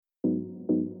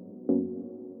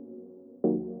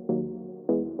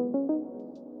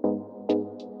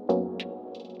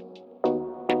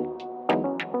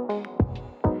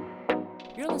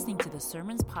listening to the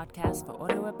Sermons Podcast for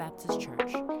Ottawa Baptist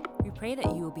Church. We pray that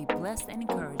you will be blessed and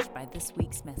encouraged by this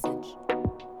week's message.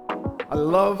 I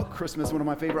love Christmas, one of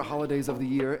my favorite holidays of the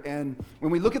year. And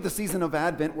when we look at the season of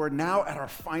Advent, we're now at our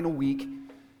final week.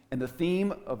 And the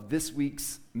theme of this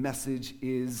week's message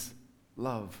is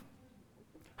love.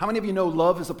 How many of you know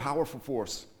love is a powerful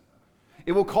force?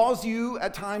 It will cause you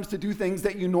at times to do things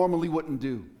that you normally wouldn't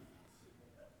do.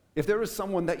 If there is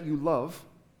someone that you love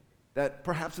that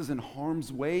perhaps is in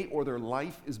harm's way or their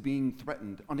life is being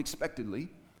threatened unexpectedly,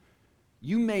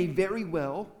 you may very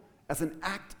well, as an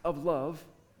act of love,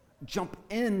 jump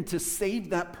in to save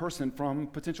that person from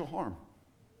potential harm,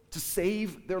 to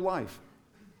save their life.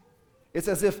 It's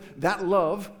as if that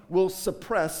love will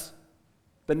suppress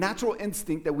the natural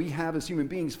instinct that we have as human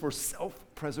beings for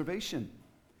self-preservation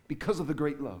because of the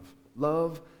great love.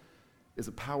 Love is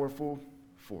a powerful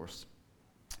force.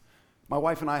 My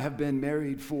wife and I have been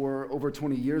married for over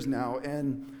 20 years now,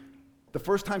 and the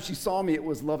first time she saw me, it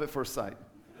was love at first sight.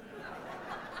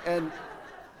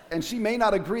 And she may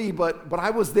not agree, but I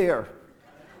was there.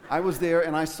 I was there,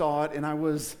 and I saw it, and I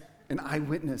was an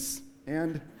eyewitness.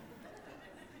 And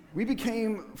we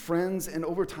became friends, and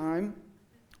over time,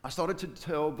 I started to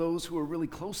tell those who were really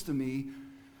close to me,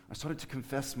 I started to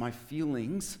confess my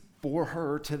feelings for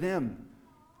her to them.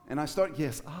 And I started,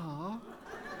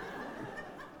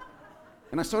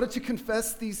 And I started to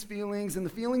confess these feelings, and the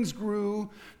feelings grew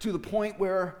to the point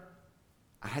where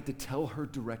I had to tell her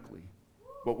directly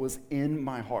what was in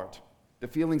my heart, the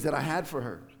feelings that I had for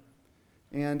her.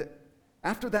 And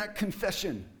after that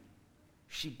confession,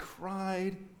 she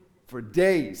cried for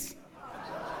days.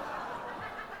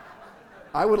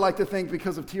 I would like to think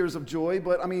because of tears of joy,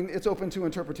 but I mean, it's open to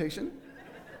interpretation.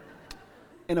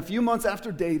 And a few months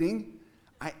after dating,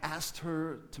 I asked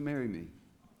her to marry me.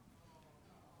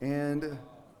 And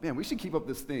man, we should keep up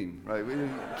this theme, right?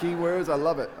 Keywords, I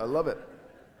love it.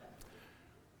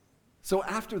 So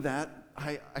after that,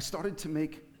 I started to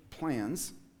make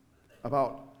plans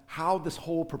about how this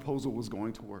whole proposal was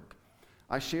going to work.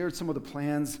 I shared some of the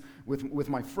plans with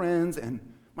my friends, and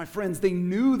my friends, they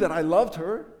knew that I loved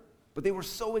her, but they were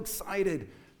so excited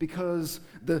because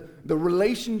the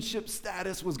relationship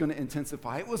status was going to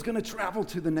intensify. It was going to travel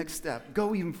to the next step,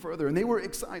 go even further, and they were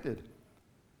excited.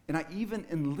 And I even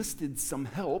enlisted some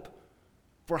help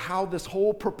for how this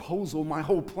whole proposal, my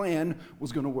whole plan,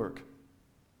 was going to work.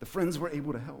 The friends were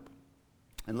able to help.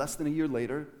 And less than a year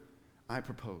later, I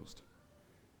proposed.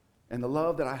 And the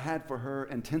love that I had for her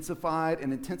intensified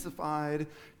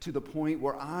to the point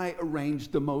where I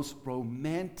arranged the most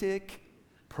romantic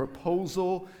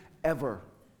proposal ever.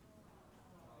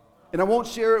 And I won't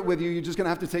share it with you. You're just going to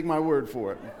have to take my word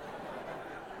for it.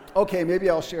 Okay, maybe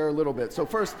I'll share a little bit. So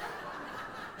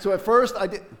at first I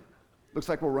did. Looks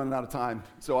like we're running out of time.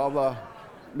 So I'll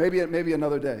maybe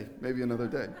another day.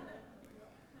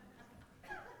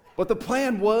 But the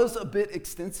plan was a bit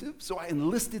extensive, so I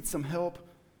enlisted some help,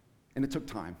 and it took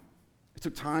time. It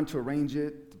took time to arrange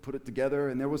it, to put it together,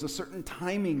 and there was a certain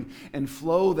timing and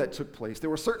flow that took place.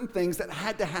 There were certain things that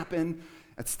had to happen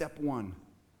at step one,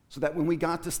 so that when we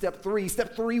got to step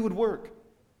three would work.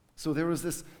 So there was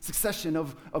this succession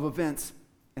of events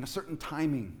and a certain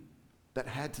timing that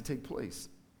had to take place.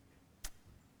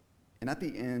 And at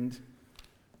the end,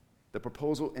 the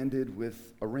proposal ended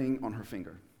with a ring on her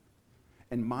finger.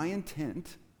 And my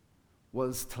intent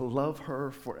was to love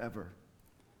her forever.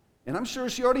 And I'm sure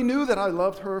she already knew that I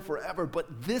loved her forever,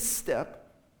 but this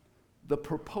step, the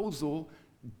proposal,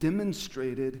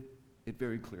 demonstrated it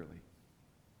very clearly.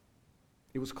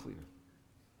 It was clear.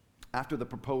 After the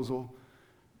proposal,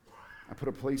 I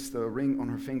placed a ring on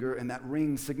her finger, and that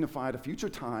ring signified a future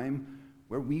time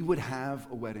where we would have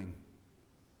a wedding.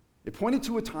 It pointed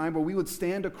to a time where we would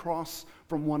stand across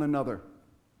from one another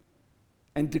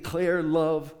and declare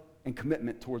love and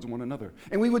commitment towards one another.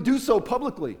 And we would do so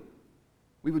publicly.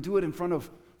 We would do it in front of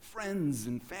friends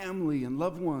and family and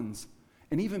loved ones,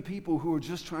 and even people who were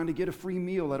just trying to get a free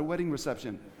meal at a wedding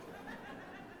reception.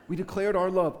 We declared our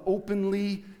love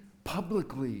openly,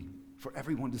 publicly, for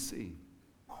everyone to see.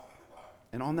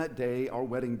 And on that day, our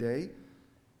wedding day,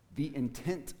 the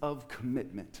intent of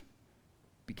commitment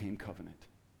became covenant.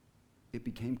 It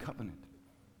became covenant.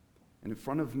 And in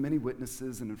front of many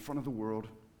witnesses and in front of the world,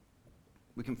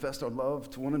 we confessed our love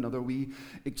to one another. We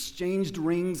exchanged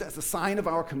rings as a sign of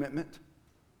our commitment,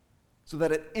 so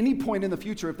that at any point in the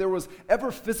future, if there was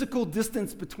ever physical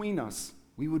distance between us,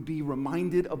 we would be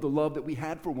reminded of the love that we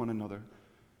had for one another.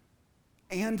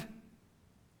 And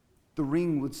the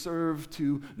ring would serve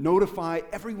to notify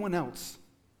everyone else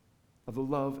of the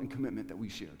love and commitment that we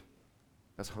shared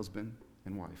as husband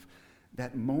and wife.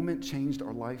 That moment changed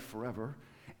our life forever,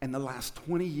 And the last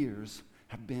 20 years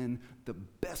have been the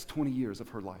best 20 years of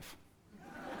her life.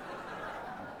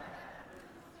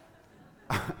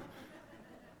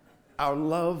 Our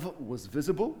love was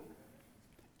visible,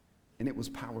 and it was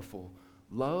powerful.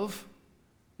 Love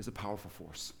is a powerful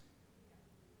force.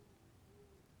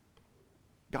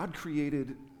 God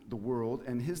created the world,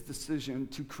 and his decision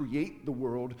to create the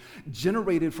world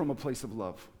generated from a place of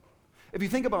love. If you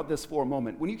think about this for a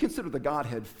moment, when you consider the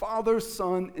Godhead, Father,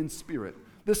 Son, and Spirit,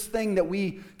 this thing that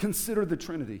we consider the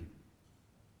Trinity,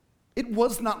 it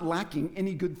was not lacking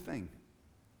any good thing.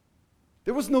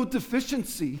 There was no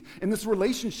deficiency in this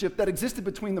relationship that existed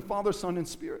between the Father, Son, and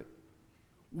Spirit.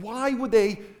 Why would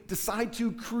they decide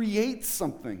to create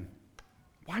something?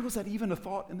 Why was that even a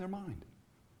thought in their mind?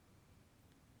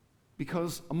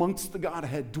 Because amongst the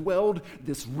Godhead dwelled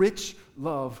this rich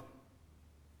love,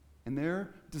 and their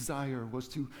desire was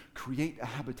to create a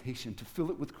habitation, to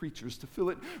fill it with creatures, to fill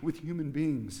it with human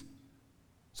beings,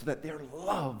 so that their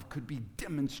love could be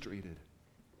demonstrated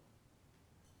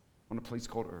on a place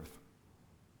called earth.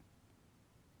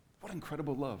 What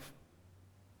incredible love.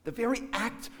 The very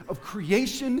act of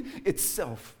creation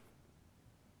itself,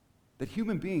 that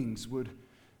human beings would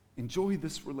enjoy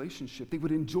this relationship. They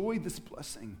would enjoy this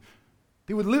blessing.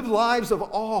 They would live lives of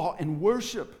awe and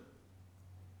worship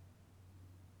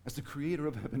as the creator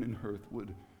of heaven and earth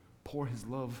would pour his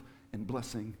love and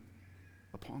blessing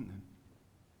upon them.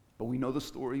 But we know the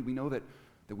story. We know that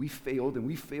we failed, and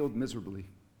we failed miserably.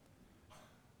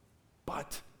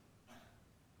 But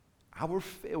our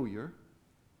failure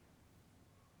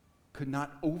could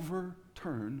not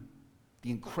overturn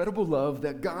the incredible love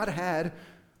that God had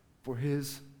for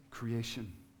his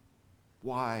creation.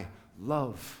 Why?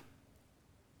 Love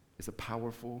is a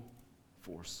powerful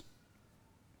force.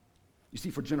 You see,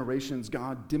 for generations,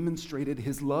 God demonstrated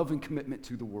his love and commitment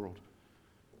to the world.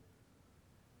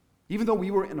 Even though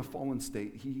we were in a fallen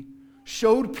state, he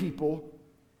showed people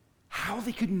how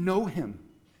they could know him.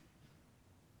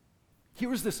 Here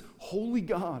was this holy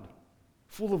God,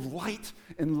 full of light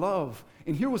and love.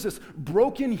 And here was this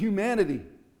broken humanity.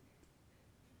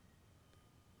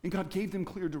 And God gave them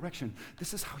clear direction.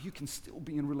 This is how you can still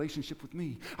be in relationship with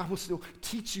me. I will still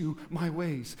teach you my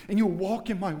ways, and you'll walk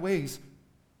in my ways.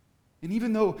 And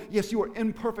even though, yes, you are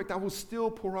imperfect, I will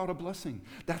still pour out a blessing.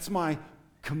 That's my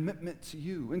commitment to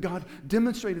you. And God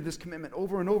demonstrated this commitment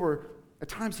over and over. At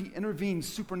times, he intervened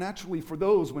supernaturally for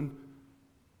those when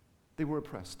they were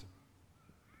oppressed.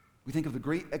 We think of the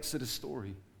great Exodus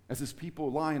story as his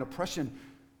people lie in oppression.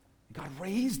 God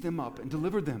raised them up and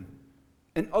delivered them.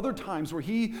 And other times where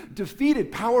he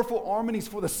defeated powerful armies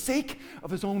for the sake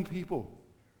of his own people.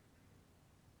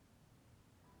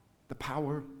 The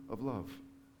power of love.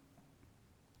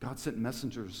 God sent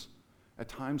messengers at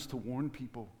times to warn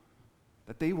people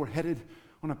that they were headed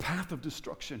on a path of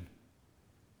destruction.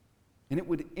 And it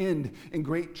would end in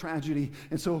great tragedy.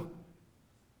 And so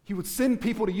he would send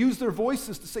people to use their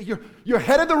voices to say, you're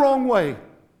headed the wrong way.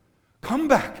 Come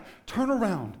back, turn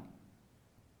around.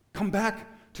 Come back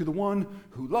to the one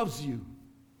who loves you.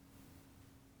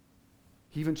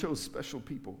 He even chose special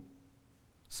people,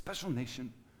 special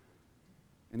nation,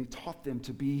 and he taught them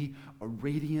to be a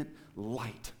radiant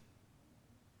light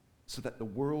so that the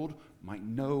world might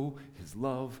know his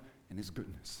love and his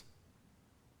goodness.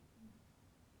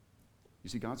 You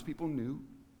see, God's people knew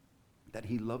that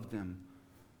he loved them.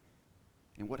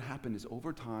 And what happened is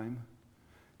over time,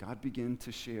 God began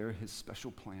to share his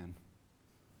special plan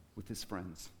with his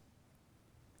friends.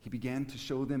 He began to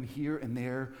show them here and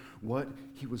there what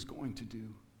he was going to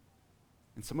do.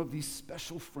 And some of these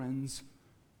special friends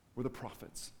were the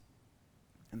prophets.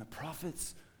 And the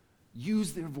prophets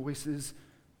used their voices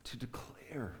to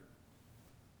declare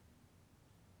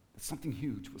that something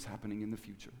huge was happening in the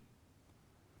future.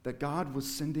 That God was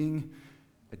sending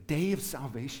a day of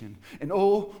salvation. And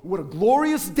oh, what a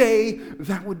glorious day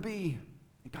that would be.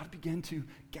 And God began to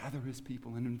gather his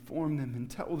people and inform them and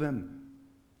tell them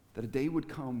that a day would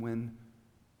come when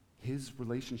his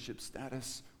relationship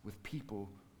status with people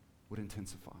would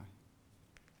intensify.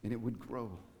 And it would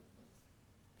grow.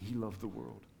 He loved the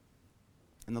world.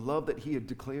 And the love that he had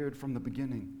declared from the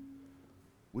beginning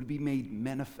would be made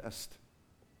manifest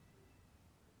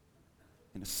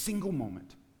in a single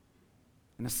moment,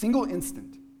 in a single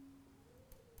instant.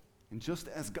 And just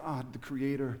as God, the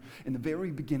Creator, in the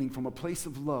very beginning, from a place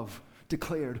of love,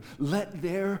 declared, "Let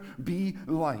there be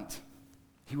light,"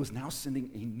 he was now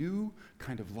sending a new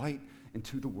kind of light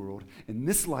into the world. And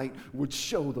this light would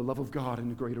show the love of God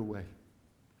in a greater way.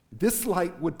 This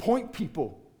light would point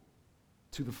people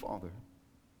to the Father.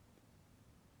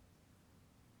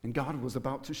 And God was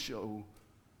about to show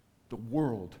the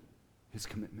world his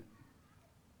commitment.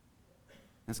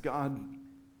 As God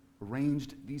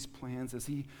arranged these plans, as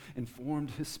he informed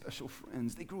his special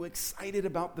friends, they grew excited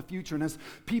about the future. And as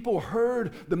people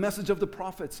heard the message of the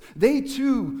prophets, they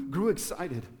too grew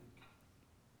excited.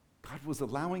 God was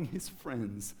allowing his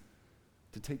friends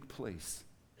to take place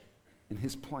in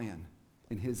his plan,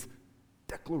 in his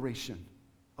declaration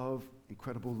of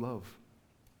incredible love.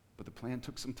 But the plan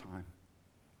took some time.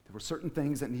 There were certain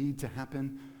things that needed to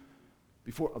happen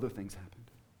before other things happened.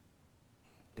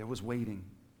 There was waiting.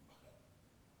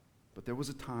 But there was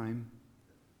a time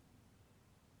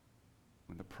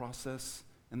when the process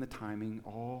and the timing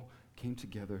all came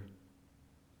together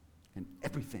and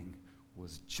everything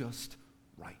was just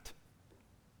right.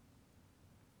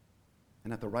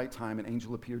 And at the right time, an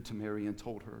angel appeared to Mary and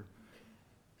told her,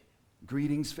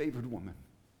 "Greetings, favored woman.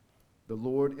 The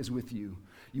Lord is with you.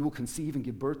 You will conceive and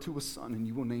give birth to a son, and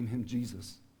you will name him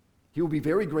Jesus. He will be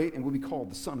very great and will be called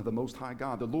the Son of the Most High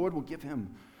God. The Lord will give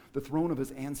him the throne of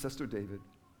his ancestor David,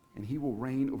 and he will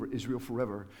reign over Israel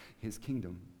forever. His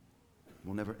kingdom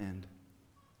will never end."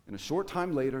 And a short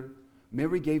time later,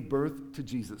 Mary gave birth to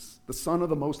Jesus, the Son of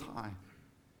the Most High.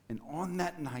 And on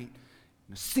that night,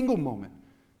 in a single moment,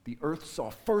 the earth saw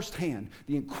firsthand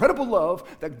the incredible love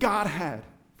that God had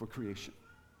for creation,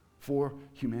 for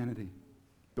humanity.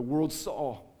 The world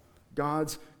saw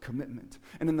God's commitment.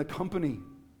 And in the company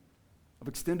of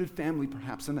extended family,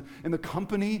 perhaps, in the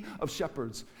company of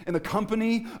shepherds, in the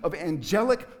company of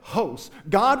angelic hosts,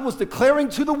 God was declaring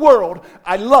to the world,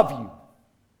 "I love you."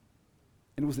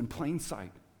 And it was in plain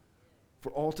sight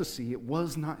for all to see. It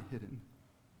was not hidden.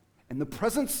 And the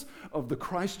presence of the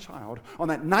Christ child on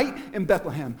that night in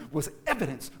Bethlehem was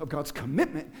evidence of God's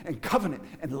commitment and covenant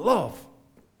and love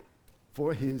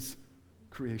for his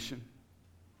creation.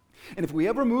 And if we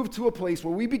ever move to a place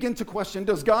where we begin to question,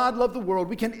 does God love the world,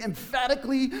 we can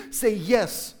emphatically say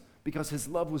yes, because his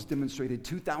love was demonstrated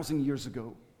 2,000 years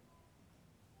ago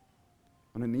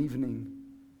on an evening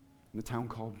in a town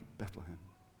called Bethlehem.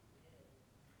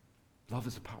 Love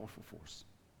is a powerful force.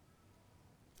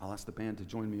 I'll ask the band to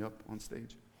join me up on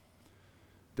stage.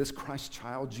 This Christ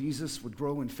child, Jesus, would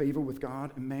grow in favor with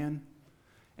God and man,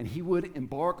 and he would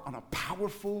embark on a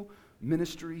powerful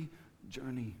ministry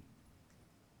journey.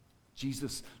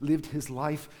 Jesus lived his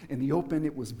life in the open.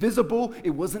 It was visible.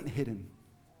 It wasn't hidden.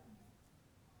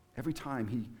 Every time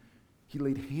he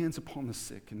laid hands upon the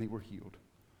sick and they were healed.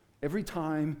 Every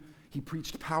time he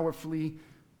preached powerfully.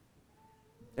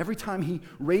 Every time he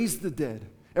raised the dead.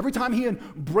 Every time he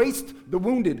embraced the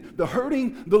wounded, the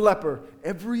hurting, the leper.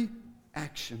 Every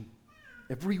action,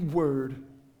 every word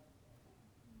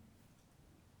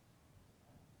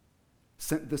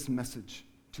sent this message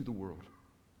to the world.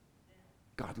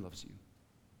 God loves you.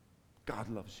 God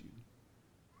loves you.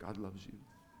 God loves you.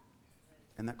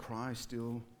 And that cry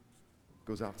still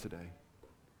goes out today.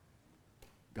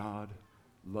 God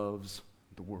loves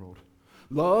the world.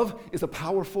 Love is a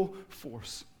powerful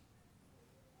force.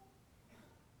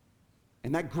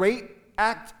 And that great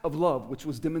act of love, which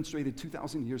was demonstrated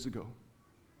 2,000 years ago,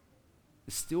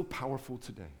 is still powerful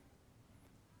today.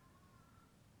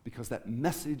 Because that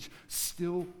message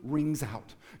still rings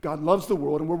out. God loves the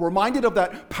world, and we're reminded of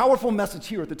that powerful message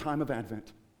here at the time of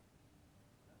Advent.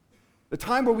 The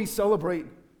time where we celebrate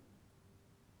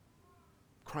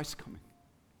Christ's coming.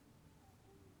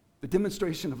 The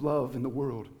demonstration of love in the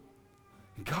world.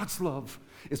 And God's love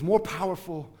is more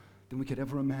powerful than we could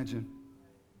ever imagine.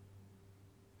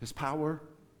 His power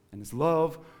and his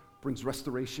love brings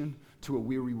restoration to a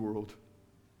weary world.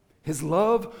 His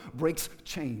love breaks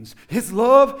chains. His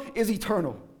love is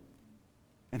eternal.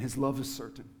 And his love is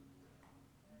certain.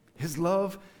 His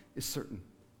love is certain.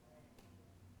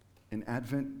 And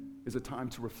Advent is a time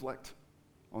to reflect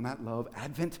on that love.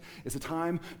 Advent is a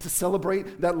time to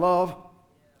celebrate that love.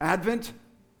 Advent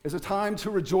is a time to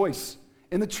rejoice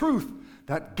in the truth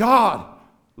that God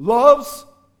loves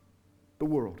the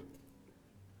world.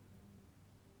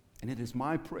 And it is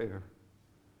my prayer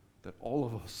that all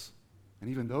of us,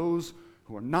 and even those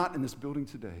who are not in this building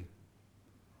today,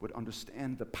 would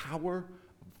understand the power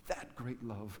of that great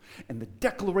love and the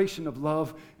declaration of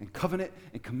love and covenant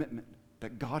and commitment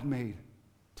that God made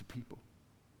to people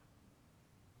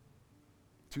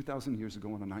 2,000 years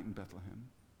ago on a night in Bethlehem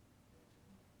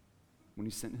when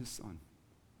he sent his son.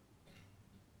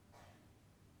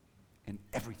 And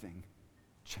everything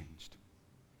changed.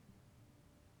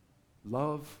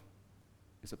 Love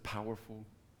is a powerful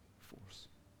force.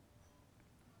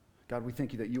 God, we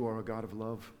thank you that you are a God of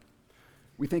love.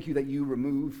 We thank you that you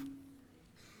remove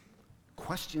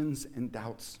questions and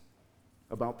doubts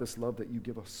about this love that you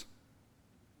give us.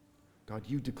 God,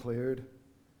 you declared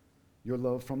your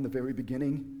love from the very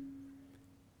beginning.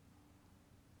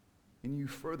 And you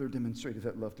further demonstrated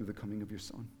that love through the coming of your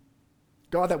Son.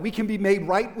 God, that we can be made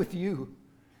right with you.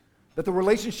 That the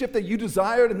relationship that you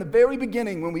desired in the very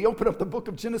beginning when we opened up the book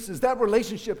of Genesis, that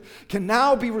relationship can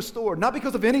now be restored, not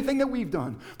because of anything that we've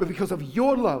done, but because of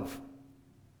your love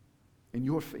and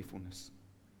your faithfulness.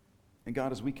 And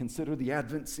God, as we consider the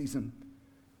Advent season,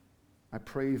 I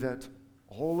pray that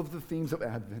all of the themes of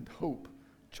Advent, hope,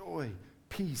 joy,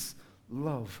 peace,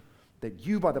 love, that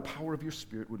you, by the power of your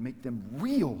Spirit, would make them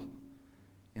real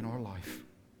in our life.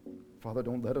 Father,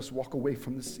 don't let us walk away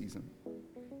from this season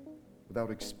without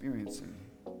experiencing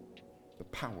the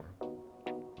power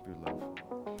of your love.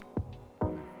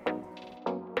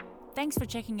 Thanks for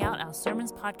checking out our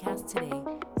Sermons podcast today.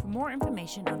 For more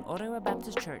information on Ottawa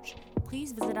Baptist Church,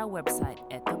 please visit our website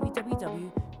at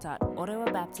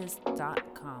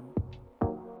www.ottawabaptist.com.